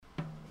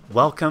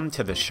Welcome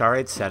to the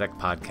Shaare Tzedek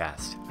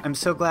podcast. I'm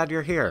so glad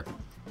you're here.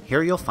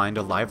 Here you'll find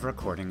a live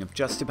recording of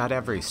just about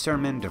every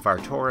sermon, Devar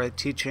Torah,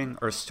 teaching,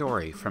 or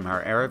story from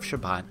our Erev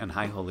Shabbat and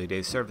High Holy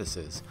Day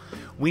services.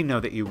 We know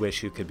that you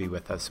wish you could be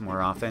with us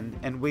more often,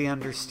 and we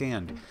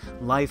understand.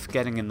 Life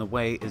getting in the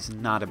way is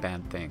not a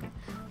bad thing.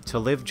 To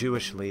live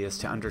Jewishly is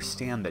to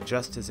understand that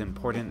just as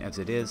important as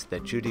it is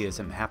that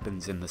Judaism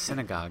happens in the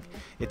synagogue,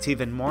 it's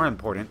even more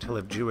important to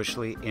live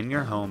Jewishly in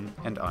your home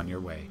and on your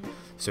way.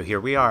 So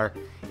here we are,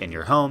 in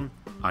your home,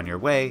 on your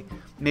way,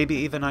 maybe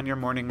even on your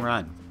morning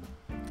run.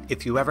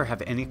 If you ever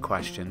have any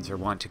questions or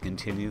want to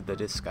continue the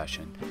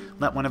discussion,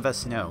 let one of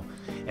us know,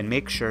 and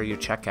make sure you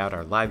check out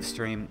our live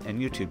stream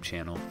and YouTube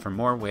channel for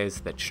more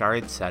ways that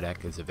Shaare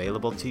Tzedek is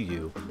available to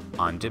you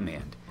on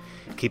demand.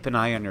 Keep an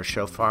eye on your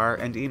shofar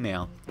and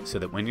email so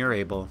that when you're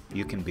able,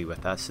 you can be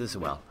with us as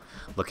well.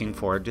 Looking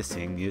forward to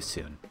seeing you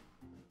soon.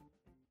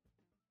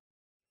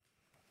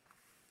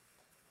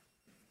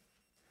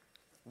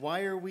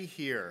 Why are we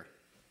here?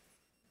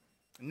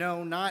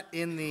 No, not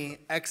in the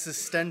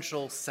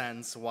existential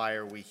sense, why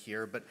are we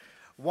here, but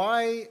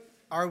why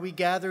are we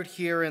gathered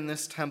here in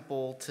this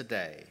temple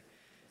today?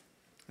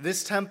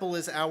 This temple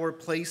is our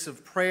place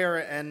of prayer,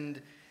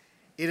 and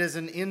it is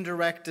an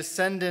indirect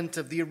descendant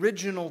of the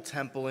original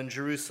temple in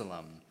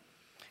Jerusalem.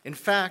 In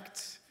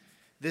fact,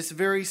 this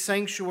very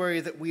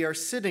sanctuary that we are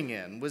sitting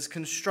in was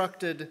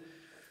constructed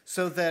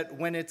so that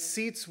when its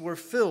seats were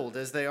filled,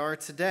 as they are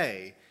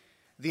today,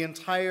 the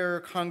entire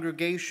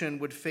congregation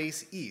would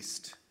face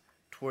east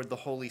toward the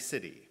holy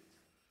city.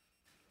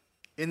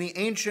 In the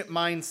ancient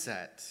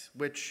mindset,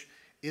 which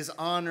is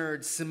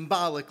honored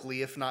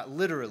symbolically, if not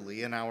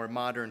literally, in our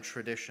modern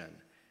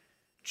tradition,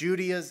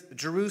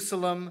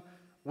 Jerusalem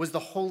was the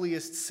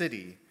holiest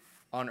city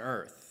on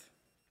earth.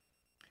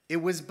 It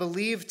was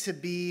believed to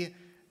be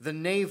the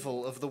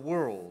navel of the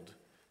world,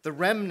 the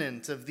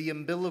remnant of the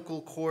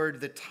umbilical cord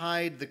that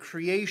tied the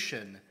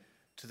creation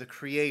to the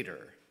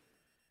Creator,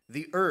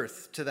 the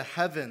earth to the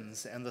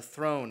heavens and the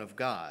throne of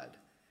God.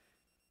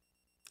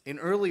 In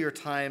earlier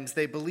times,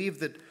 they believed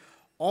that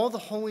all the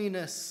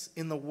holiness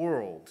in the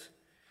world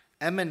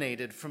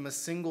emanated from a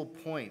single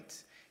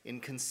point in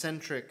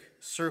concentric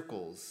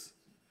circles,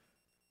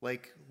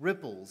 like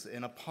ripples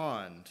in a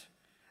pond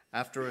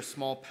after a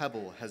small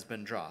pebble has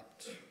been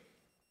dropped.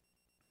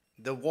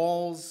 The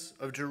walls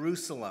of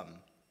Jerusalem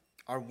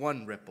are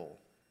one ripple.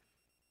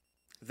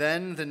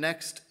 Then the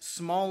next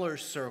smaller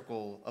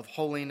circle of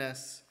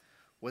holiness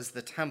was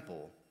the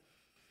temple,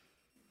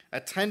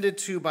 attended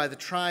to by the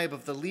tribe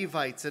of the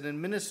Levites and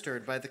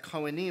administered by the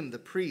Kohanim, the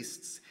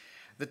priests.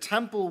 The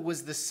temple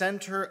was the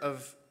center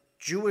of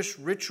Jewish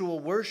ritual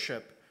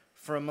worship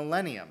for a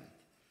millennium.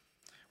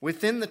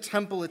 Within the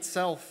temple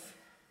itself,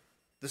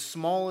 the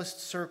smallest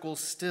circle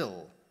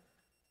still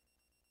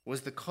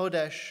was the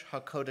Kodesh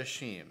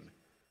HaKodashim,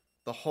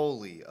 the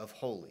Holy of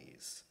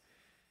Holies.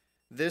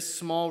 This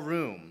small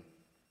room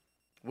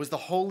was the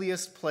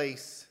holiest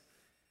place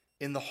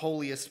in the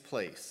holiest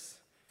place,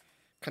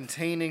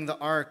 containing the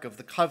Ark of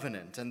the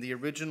Covenant and the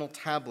original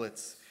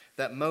tablets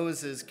that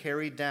Moses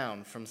carried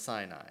down from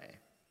Sinai.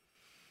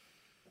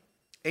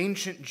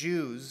 Ancient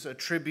Jews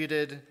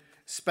attributed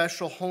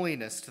special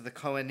holiness to the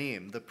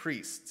Kohanim, the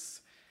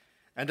priests.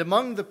 And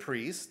among the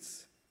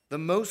priests, the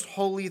most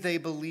holy they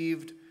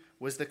believed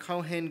was the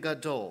Kohen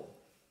Gadol,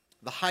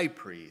 the high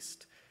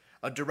priest,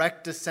 a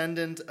direct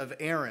descendant of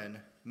Aaron,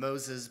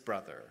 Moses'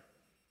 brother.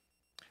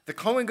 The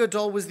Kohen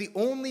Gadol was the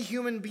only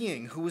human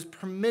being who was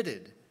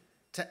permitted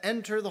to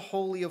enter the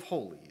Holy of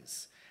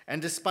Holies,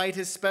 and despite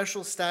his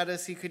special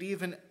status, he could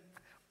even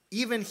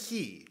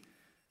he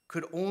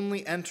could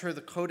only enter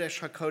the Kodesh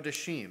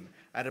HaKodashim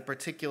at a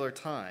particular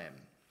time.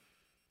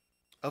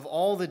 Of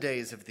all the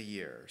days of the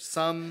year,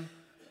 some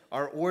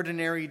are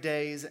ordinary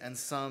days and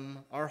some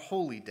are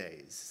holy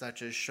days,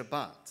 such as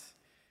Shabbat.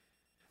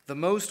 The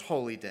most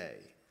holy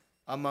day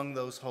among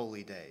those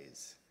holy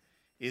days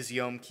is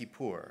Yom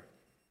Kippur.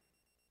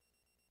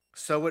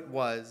 So it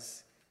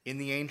was in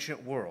the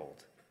ancient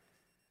world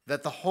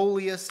that the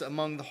holiest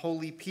among the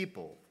holy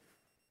people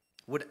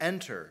would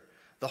enter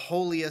the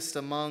holiest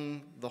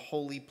among the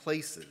holy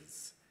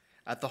places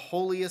at the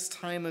holiest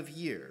time of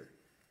year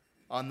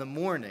on the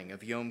morning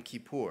of Yom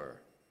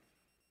Kippur.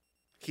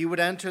 He would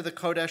enter the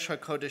Kodesh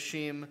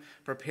HaKodashim,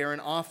 prepare an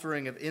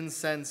offering of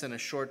incense and a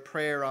short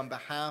prayer on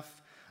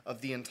behalf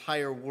of the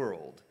entire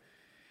world.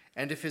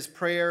 And if his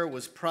prayer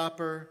was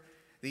proper,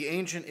 the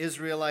ancient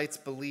Israelites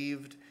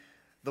believed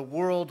the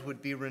world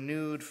would be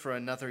renewed for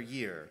another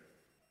year.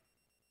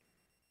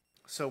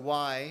 So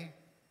why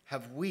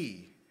have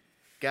we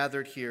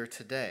gathered here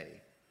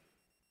today?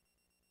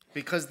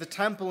 Because the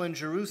temple in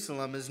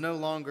Jerusalem is no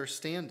longer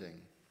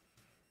standing.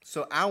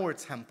 So our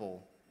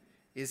temple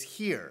is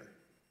here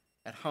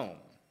at home.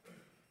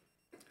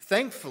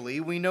 Thankfully,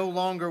 we no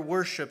longer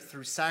worship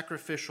through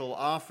sacrificial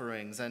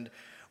offerings, and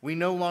we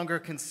no longer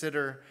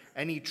consider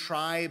any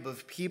tribe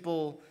of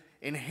people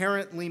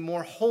inherently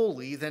more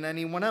holy than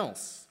anyone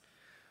else.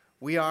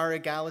 We are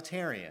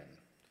egalitarian.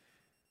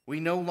 We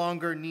no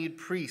longer need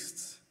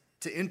priests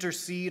to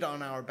intercede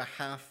on our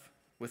behalf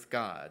with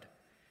God.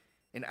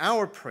 In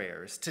our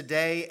prayers,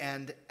 today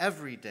and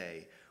every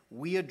day,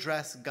 we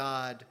address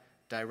God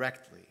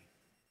directly.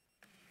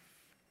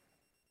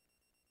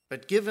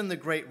 But given the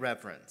great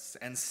reverence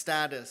and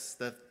status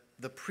that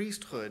the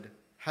priesthood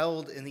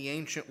held in the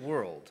ancient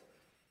world,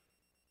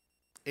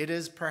 it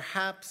is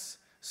perhaps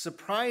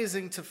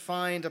surprising to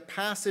find a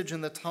passage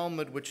in the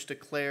Talmud which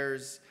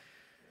declares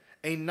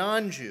a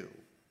non-Jew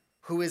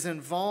who is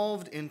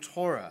involved in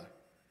Torah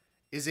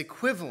is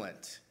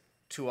equivalent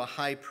to a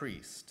high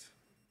priest.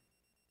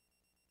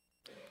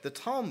 The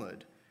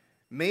Talmud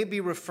may be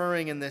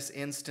referring in this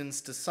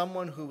instance to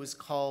someone who is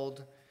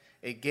called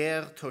a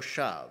ger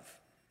toshav,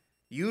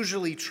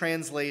 usually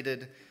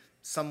translated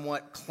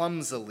somewhat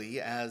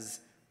clumsily as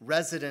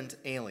resident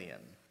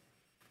alien.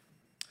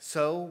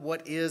 So,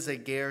 what is a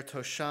ger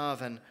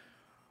toshav, and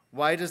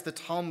why does the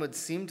Talmud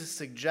seem to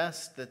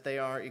suggest that they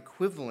are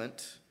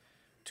equivalent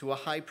to a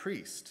high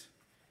priest?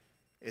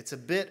 It's a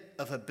bit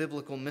of a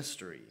biblical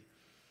mystery.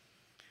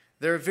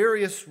 There are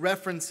various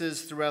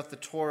references throughout the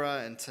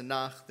Torah and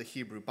Tanakh, the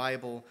Hebrew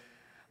Bible,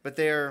 but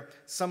they're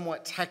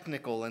somewhat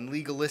technical and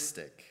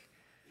legalistic.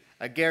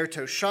 A ger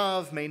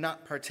toshav may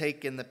not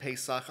partake in the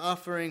Pesach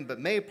offering, but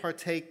may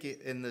partake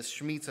in the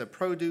Shemitah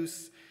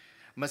produce,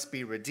 must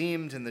be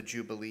redeemed in the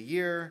Jubilee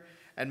year,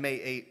 and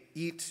may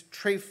eat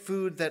treif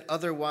food that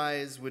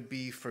otherwise would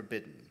be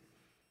forbidden.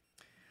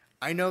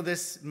 I know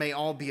this may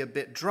all be a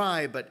bit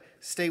dry, but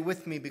stay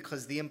with me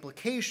because the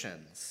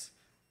implications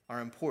are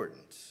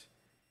important.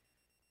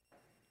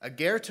 A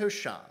ger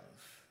toshav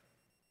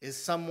is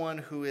someone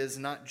who is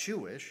not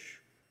Jewish,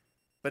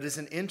 but is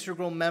an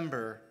integral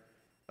member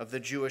of the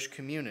Jewish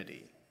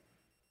community.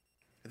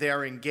 They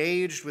are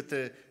engaged with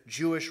the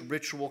Jewish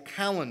ritual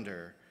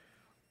calendar,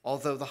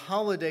 although the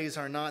holidays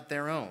are not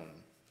their own.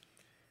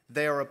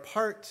 They are a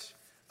part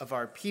of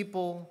our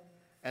people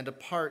and a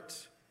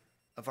part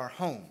of our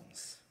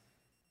homes.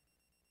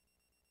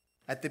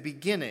 At the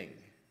beginning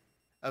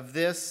of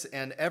this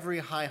and every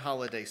high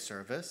holiday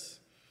service,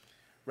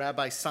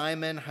 Rabbi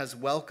Simon has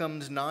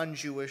welcomed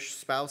non-Jewish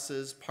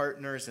spouses,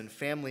 partners, and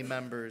family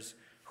members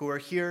who are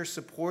here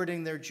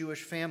supporting their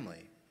Jewish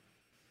family.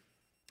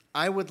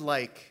 I would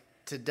like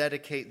to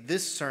dedicate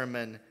this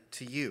sermon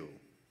to you.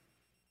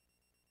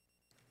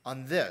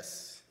 On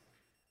this,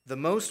 the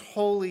most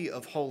holy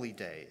of holy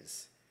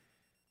days,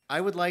 I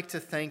would like to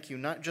thank you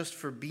not just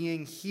for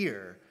being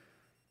here,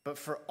 but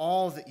for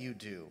all that you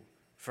do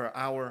for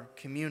our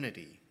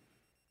community.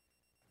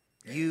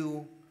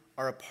 You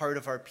are a part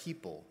of our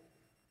people.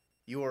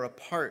 You are a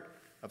part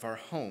of our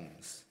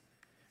homes.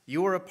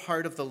 You are a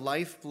part of the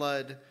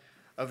lifeblood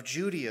of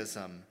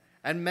Judaism,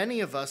 and many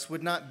of us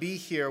would not be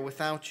here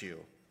without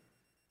you.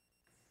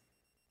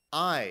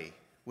 I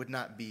would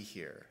not be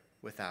here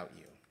without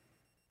you.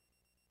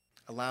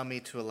 Allow me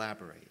to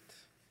elaborate.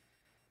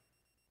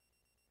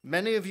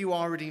 Many of you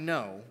already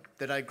know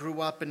that I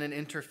grew up in an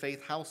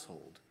interfaith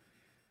household.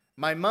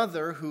 My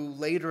mother, who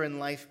later in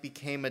life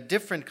became a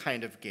different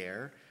kind of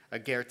ger, a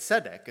ger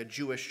tzedek, a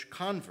Jewish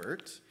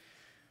convert,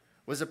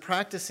 was a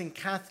practicing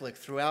Catholic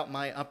throughout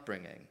my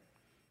upbringing.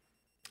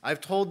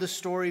 I've told the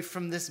story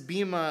from this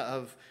bima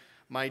of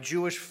my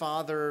Jewish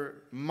father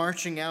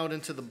marching out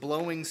into the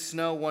blowing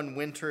snow one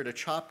winter to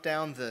chop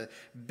down the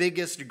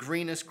biggest,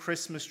 greenest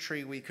Christmas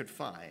tree we could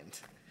find.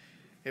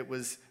 It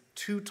was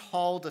too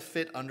tall to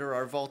fit under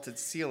our vaulted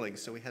ceiling,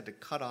 so we had to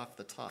cut off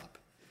the top.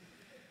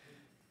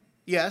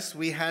 Yes,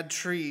 we had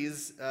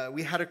trees.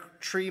 We had a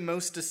tree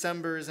most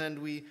Decembers, and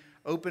we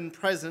opened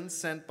presents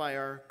sent by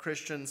our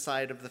Christian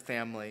side of the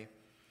family.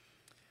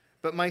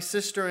 But my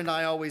sister and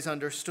I always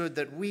understood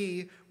that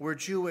we were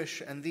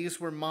Jewish and these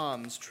were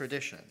Mom's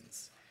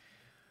traditions.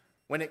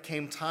 When it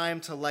came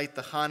time to light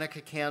the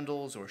Hanukkah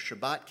candles or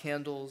Shabbat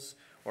candles,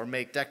 or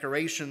make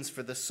decorations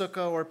for the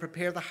sukkah, or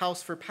prepare the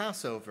house for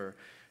Passover,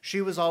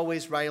 she was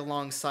always right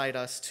alongside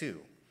us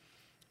too,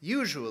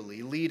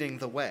 usually leading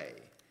the way.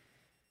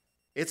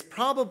 It's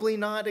probably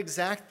not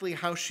exactly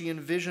how she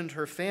envisioned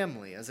her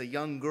family as a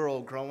young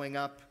girl growing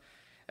up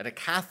at a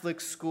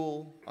Catholic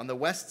school on the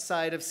west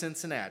side of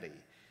Cincinnati,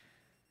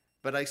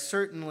 but I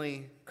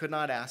certainly could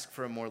not ask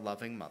for a more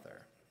loving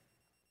mother.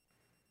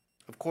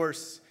 Of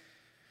course,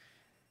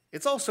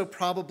 it's also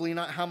probably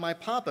not how my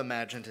pop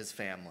imagined his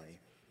family.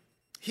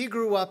 He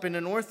grew up in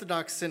an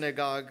Orthodox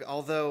synagogue,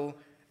 although,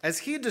 as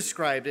he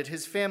described it,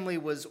 his family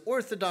was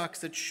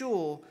Orthodox at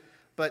shul,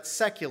 but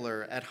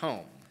secular at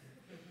home.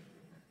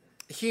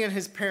 He and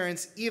his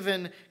parents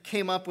even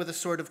came up with a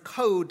sort of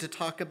code to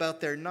talk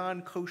about their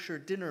non-kosher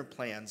dinner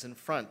plans in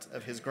front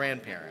of his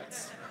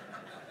grandparents.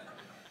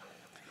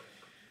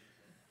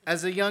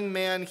 As a young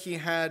man, he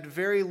had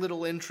very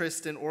little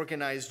interest in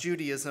organized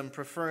Judaism,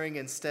 preferring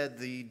instead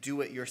the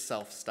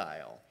do-it-yourself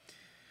style.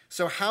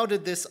 So how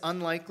did this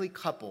unlikely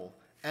couple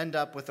end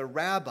up with a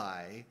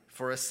rabbi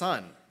for a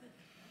son?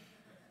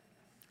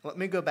 Let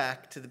me go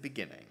back to the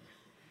beginning.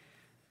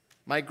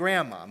 My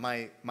grandma,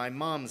 my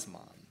mom's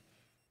mom,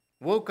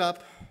 woke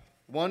up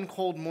one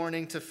cold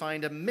morning to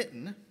find a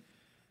mitten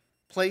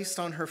placed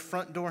on her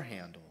front door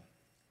handle.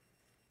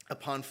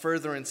 Upon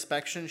further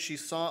inspection, she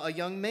saw a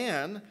young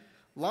man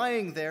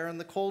lying there in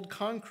the cold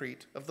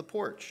concrete of the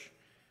porch.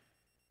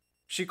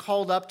 She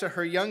called up to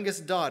her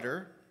youngest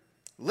daughter,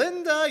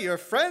 "Linda, your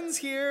friend's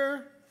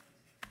here."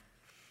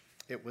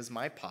 It was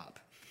my pop.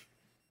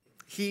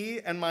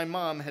 He and my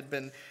mom had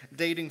been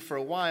dating for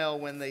a while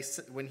when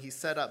he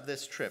set up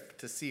this trip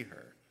to see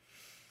her.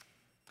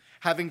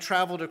 Having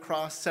traveled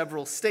across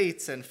several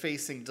states and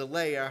facing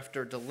delay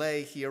after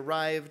delay, he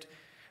arrived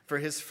for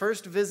his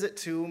first visit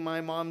to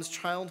my mom's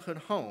childhood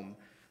home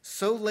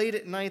so late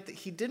at night that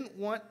he didn't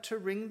want to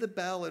ring the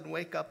bell and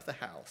wake up the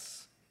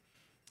house.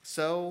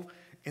 So,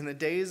 in the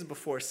days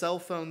before cell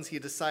phones, he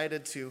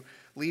decided to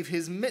leave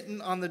his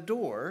mitten on the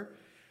door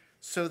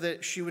so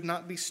that she would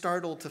not be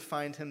startled to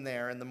find him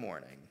there in the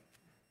morning.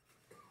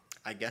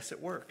 I guess it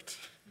worked.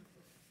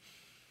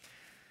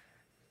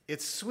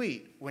 It's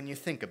sweet when you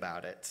think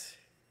about it,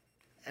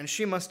 and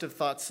she must have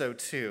thought so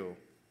too.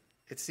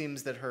 It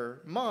seems that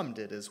her mom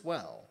did as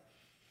well.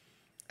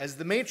 As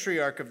the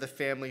matriarch of the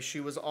family, she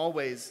was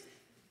always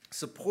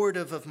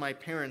supportive of my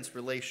parents'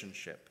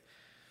 relationship.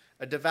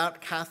 A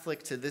devout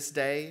Catholic to this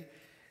day,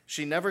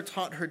 she never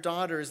taught her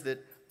daughters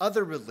that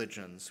other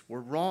religions were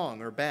wrong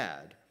or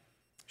bad.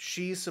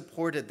 She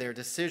supported their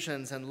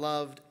decisions and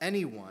loved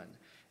anyone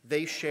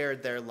they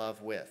shared their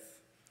love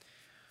with.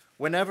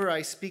 Whenever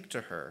I speak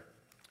to her,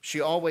 she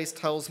always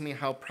tells me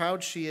how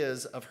proud she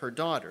is of her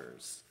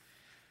daughters,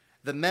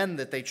 the men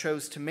that they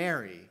chose to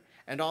marry,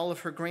 and all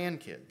of her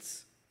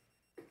grandkids.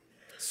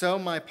 So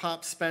my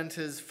pop spent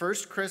his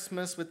first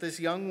Christmas with this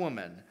young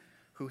woman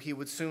who he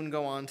would soon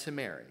go on to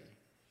marry.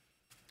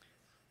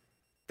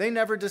 They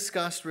never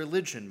discussed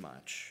religion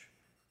much.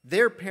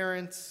 Their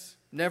parents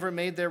never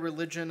made their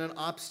religion an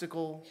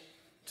obstacle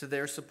to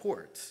their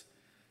support.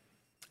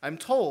 I'm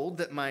told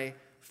that my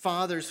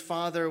father's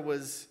father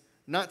was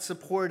not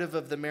supportive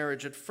of the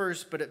marriage at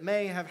first, but it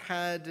may have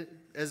had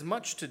as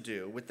much to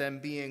do with them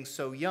being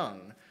so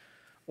young,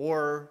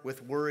 or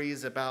with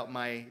worries about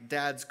my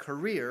dad's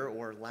career,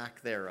 or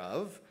lack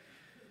thereof,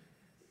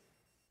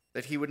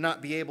 that he would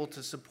not be able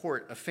to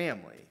support a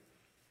family.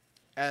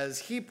 As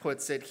he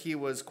puts it, he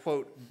was,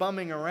 quote,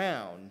 bumming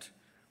around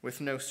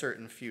with no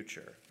certain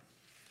future.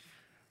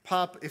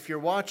 Pop, if you're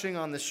watching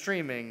on the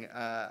streaming,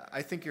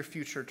 I think your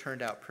future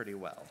turned out pretty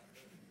well.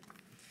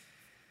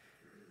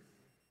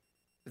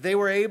 They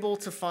were able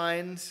to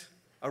find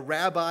a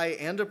rabbi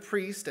and a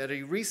priest at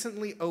a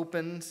recently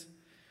opened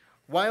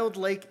Wild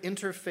Lake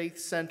Interfaith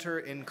Center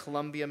in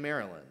Columbia,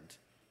 Maryland,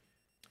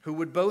 who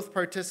would both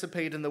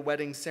participate in the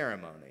wedding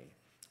ceremony,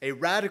 a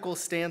radical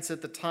stance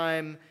at the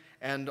time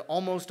and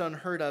almost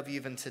unheard of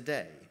even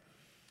today.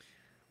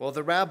 Well,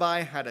 the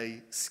rabbi had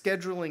a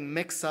scheduling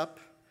mix-up,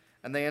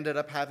 and they ended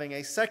up having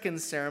a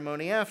second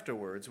ceremony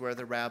afterwards where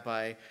the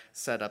rabbi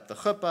set up the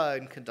chuppah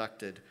and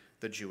conducted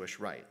the Jewish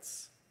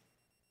rites.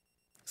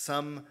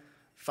 Some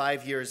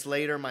 5 years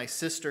later, my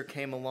sister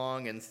came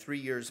along, and 3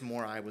 years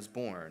more I was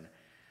born.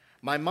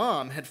 My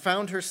mom had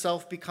found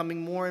herself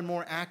becoming more and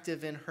more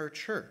active in her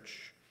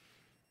church.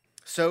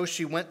 So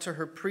she went to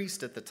her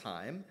priest at the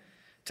time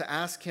to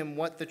ask him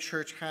what the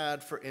church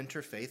had for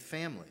interfaith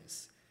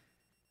families.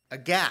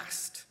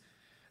 Aghast,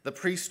 the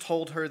priest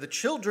told her the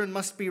children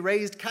must be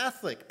raised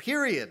Catholic,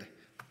 period.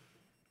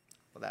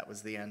 Well, that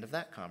was the end of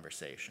that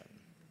conversation.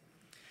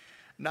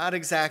 Not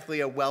exactly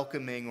a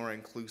welcoming or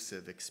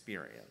inclusive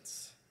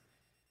experience.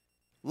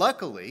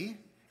 Luckily,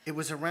 it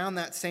was around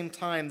that same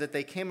time that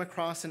they came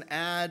across an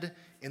ad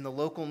in the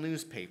local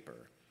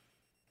newspaper.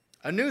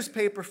 A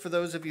newspaper, for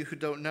those of you who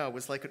don't know,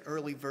 was like an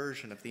early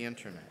version of the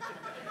internet.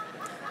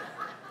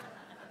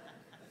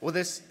 Well,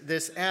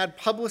 this ad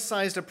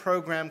publicized a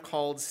program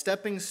called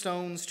Stepping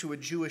Stones to a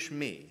Jewish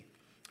Me,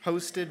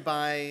 hosted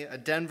by a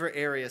Denver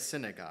area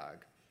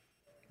synagogue.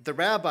 The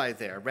rabbi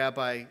there,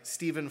 Rabbi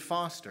Stephen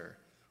Foster,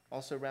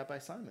 also Rabbi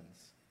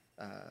Simon's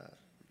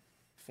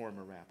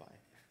former rabbi.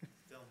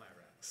 Still my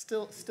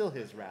rabbi. Still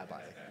his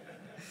rabbi.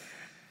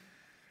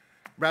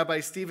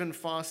 Rabbi Stephen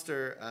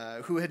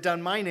Foster, who had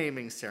done my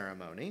naming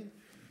ceremony,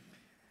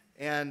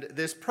 and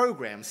this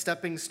program,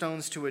 Stepping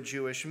Stones to a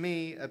Jewish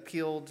Me,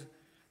 appealed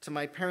to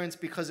my parents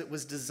because it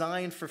was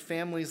designed for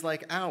families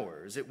like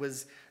ours. It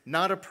was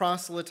not a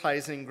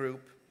proselytizing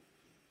group.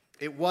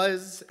 It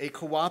was a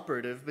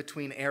cooperative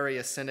between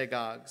area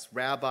synagogues,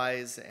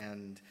 rabbis,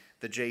 and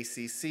the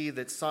JCC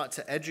that sought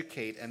to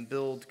educate and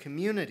build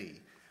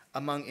community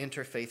among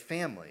interfaith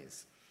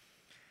families.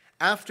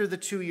 After the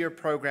 2-year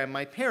program,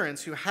 my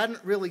parents, who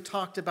hadn't really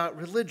talked about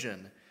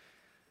religion,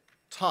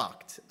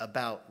 talked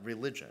about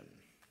religion.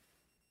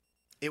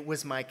 It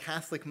was my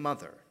Catholic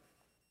mother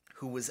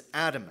who was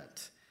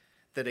adamant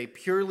that a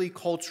purely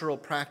cultural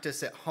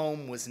practice at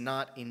home was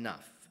not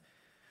enough.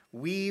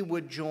 We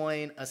would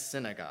join a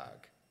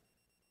synagogue.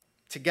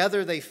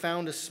 Together, they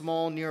found a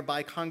small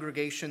nearby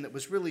congregation that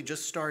was really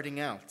just starting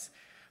out,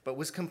 but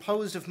was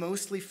composed of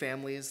mostly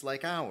families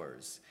like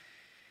ours.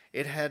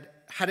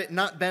 Had it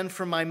not been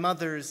for my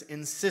mother's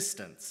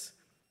insistence,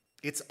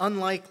 it's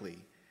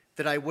unlikely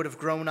that I would have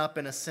grown up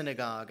in a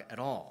synagogue at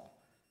all.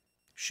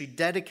 She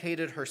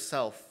dedicated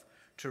herself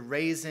to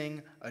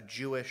raising a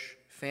Jewish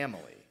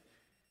family.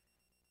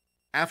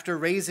 After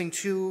raising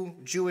 2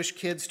 Jewish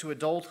kids to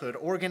adulthood,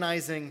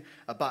 organizing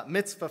a bat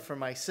mitzvah for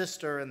my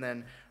sister, and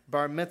then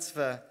bar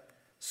mitzvah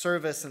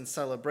service and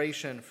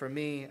celebration for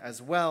me as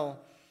well,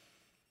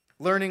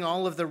 learning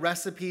all of the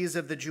recipes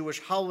of the Jewish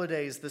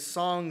holidays, the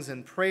songs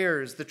and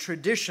prayers, the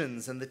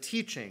traditions and the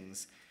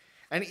teachings,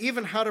 and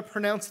even how to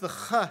pronounce the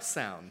ch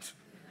sound,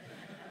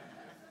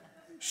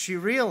 she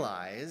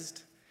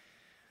realized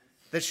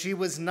that she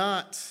was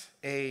not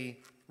a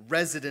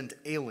resident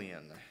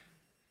alien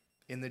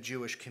in the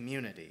Jewish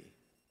community.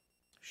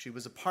 She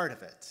was a part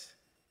of it,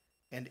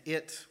 and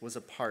it was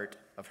a part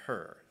of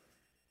her.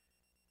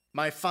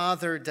 My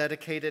father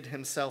dedicated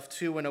himself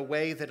to in a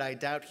way that I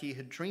doubt he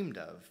had dreamed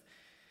of.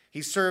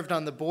 He served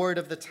on the board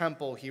of the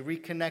temple. He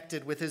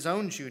reconnected with his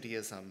own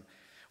Judaism,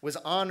 was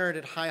honored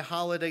at high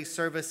holiday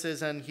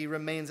services, and he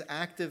remains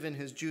active in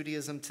his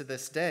Judaism to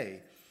this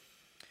day.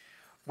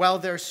 While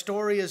their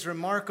story is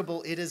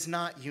remarkable, it is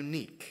not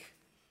unique.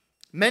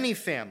 Many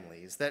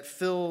families that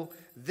fill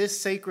this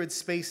sacred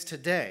space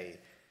today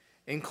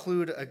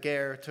include a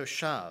ger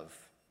toshav.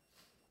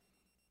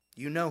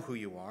 You know who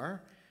you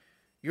are.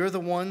 You're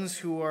the ones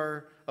who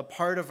are a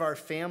part of our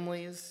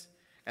families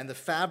and the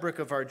fabric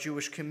of our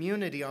Jewish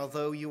community,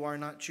 although you are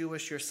not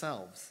Jewish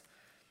yourselves.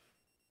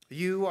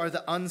 You are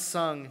the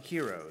unsung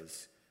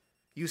heroes.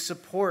 You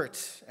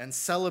support and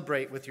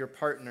celebrate with your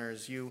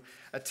partners. You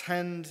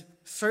attend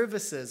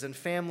services and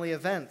family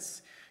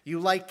events. You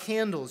light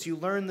candles. You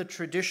learn the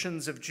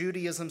traditions of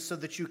Judaism so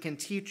that you can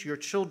teach your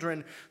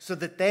children so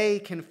that they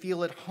can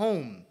feel at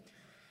home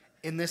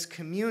in this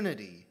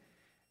community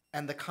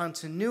and the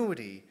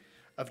continuity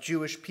of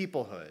Jewish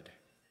peoplehood.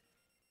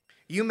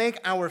 You make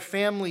our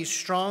families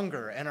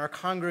stronger and our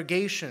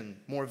congregation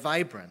more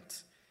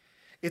vibrant.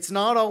 It's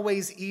not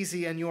always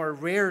easy, and you are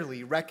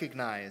rarely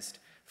recognized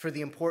for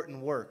the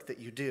important work that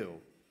you do.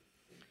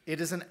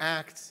 It is an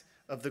act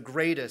of the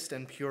greatest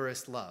and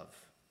purest love.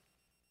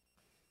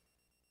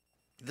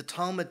 The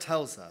Talmud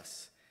tells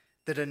us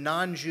that a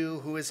non-Jew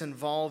who is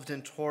involved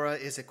in Torah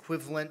is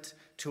equivalent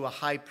to a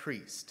high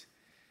priest.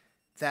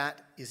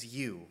 That is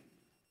you.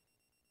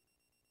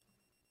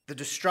 The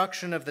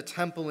destruction of the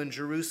temple in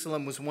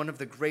Jerusalem was one of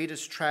the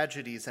greatest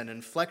tragedies and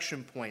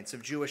inflection points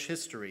of Jewish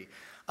history.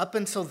 Up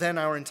until then,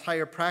 our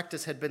entire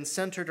practice had been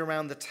centered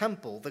around the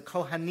temple, the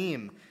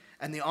Kohanim,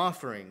 and the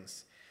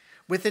offerings.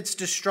 With its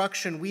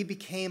destruction, we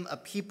became a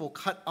people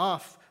cut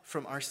off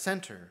from our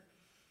center.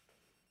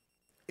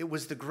 It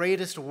was the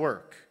greatest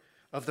work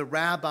of the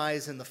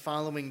rabbis in the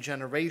following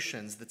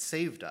generations that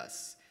saved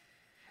us.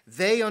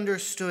 They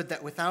understood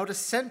that without a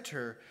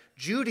center,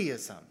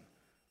 Judaism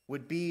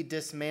would be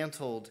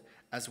dismantled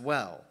as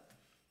well.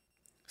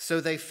 So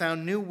they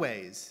found new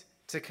ways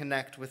to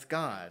connect with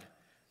God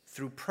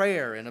through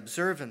prayer and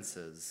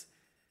observances.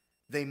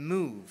 They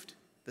moved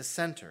the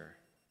center.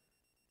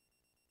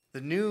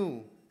 The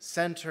new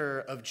center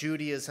of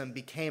Judaism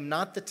became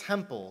not the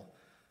temple,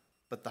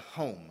 but the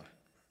home.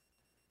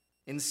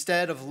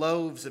 Instead of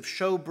loaves of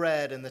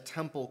showbread in the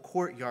temple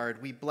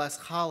courtyard, we bless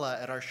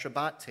challah at our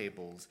Shabbat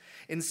tables.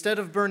 Instead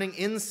of burning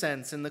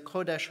incense in the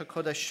Kodesh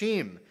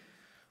HaKodashim,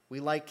 we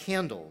light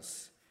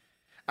candles.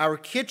 Our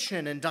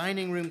kitchen and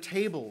dining room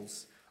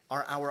tables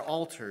are our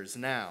altars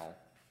now.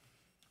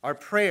 Our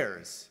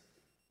prayers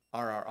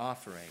are our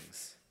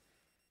offerings.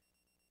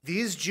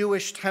 These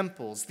Jewish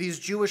temples, these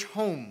Jewish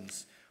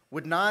homes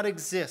would not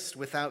exist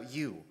without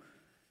you.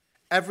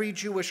 Every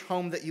Jewish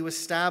home that you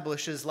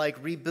establish is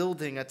like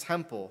rebuilding a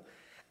temple.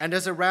 And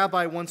as a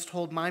rabbi once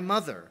told my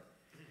mother,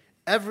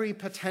 every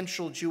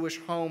potential Jewish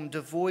home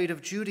devoid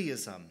of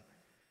Judaism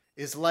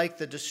is like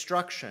the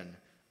destruction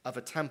of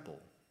a temple.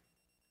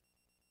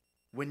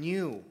 When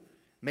you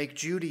make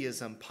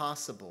Judaism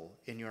possible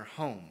in your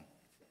home,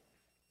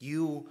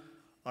 you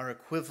are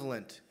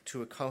equivalent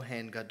to a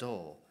Kohen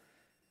Gadol.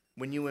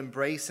 When you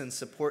embrace and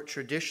support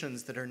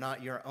traditions that are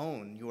not your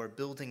own, you are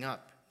building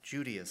up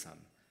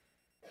Judaism.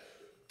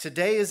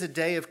 Today is a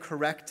day of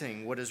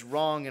correcting what is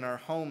wrong in our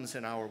homes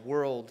and our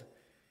world,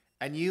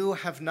 and you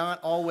have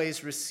not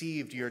always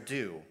received your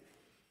due.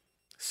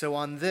 So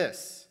on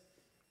this,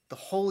 the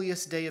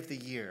holiest day of the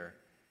year,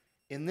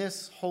 in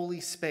this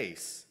holy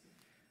space,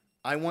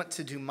 I want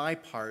to do my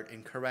part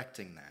in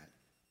correcting that.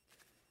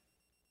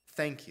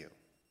 Thank you.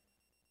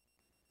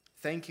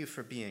 Thank you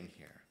for being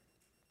here.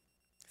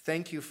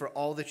 Thank you for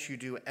all that you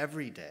do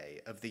every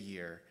day of the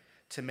year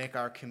to make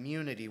our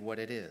community what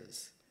it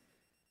is.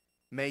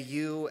 May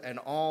you and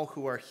all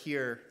who are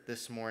here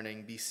this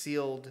morning be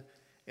sealed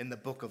in the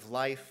book of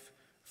life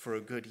for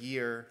a good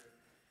year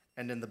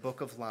and in the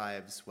book of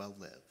lives well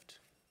lived.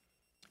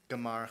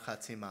 Gamar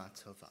Chatzima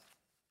Tova.